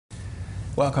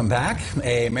Welcome back.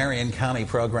 A Marion County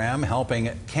program helping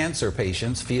cancer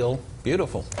patients feel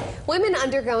beautiful. Women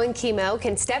undergoing chemo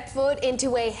can step foot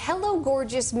into a Hello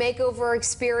Gorgeous makeover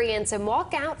experience and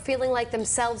walk out feeling like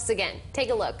themselves again. Take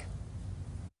a look.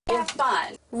 Have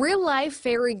fun. Real-life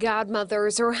fairy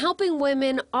godmothers are helping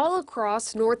women all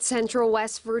across North Central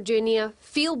West Virginia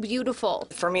feel beautiful.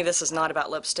 For me, this is not about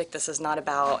lipstick. This is not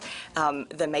about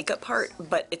the makeup part,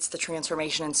 but it's the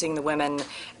transformation and seeing the women,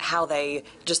 how they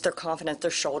their confidence,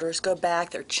 their shoulders go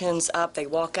back, their chins up, they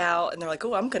walk out, and they're like,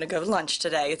 oh, I'm going to go to lunch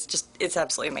today. It's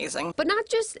absolutely amazing. But not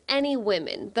just any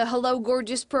women. The Hello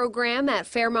Gorgeous program at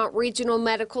Fairmont Regional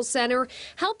Medical Center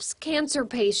helps cancer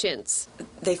patients.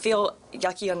 They feel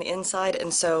yucky on the inside,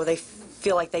 and so they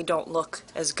feel like they don't look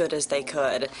as good as they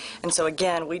could. And so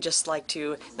again, we just like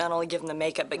to not only give them the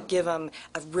makeup, but give them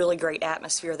a really great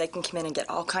atmosphere. They can come in and get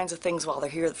all kinds of things while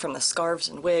they're here, from the scarves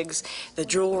and wigs, the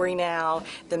jewelry now,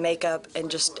 the makeup,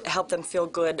 and just help them feel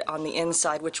good on the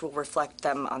inside, which will reflect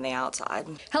them on the outside.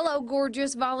 Hello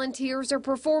Gorgeous volunteers are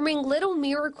performing little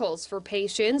miracles for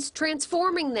patients,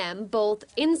 transforming them both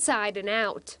inside and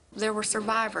out. There were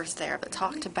survivors there that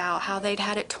talked about how they'd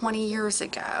had it 20 years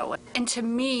ago. And to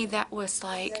me, that was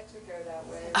like,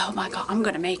 oh my God, I'm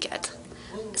going to make it.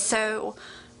 So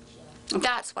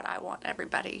that's what I want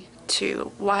everybody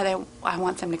to, I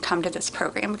want them to come to this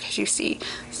program, because you see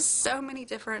so many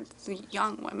different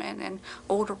young women and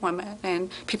older women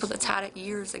and people that's had it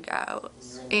years ago.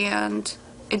 And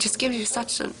it just gives you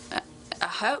such a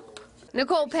hope.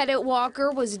 Nicole Pettit Walker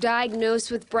was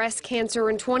diagnosed with breast cancer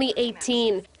in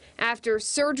 2018. After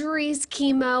surgeries,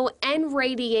 chemo, and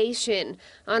radiation.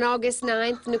 On August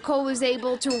 9th, Nicole was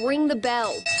able to ring the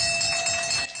bell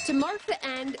to mark the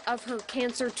end of her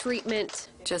cancer treatment.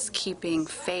 Just keeping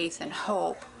faith and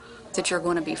hope that you're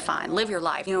going to be fine. Live your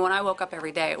life. You know, when I woke up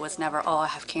every day, it was never, oh, I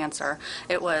have cancer.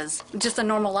 It was just a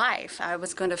normal life. I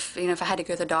was going to, if I had to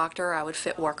go to the doctor, I would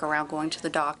fit work around going to the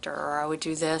doctor, or I would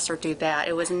do this or do that.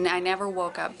 I never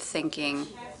woke up thinking,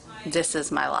 this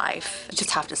is my life. I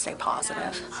just have to stay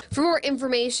positive. For more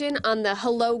information on the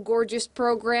Hello Gorgeous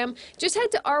program, just head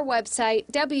to our website,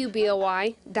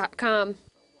 WBOI.com.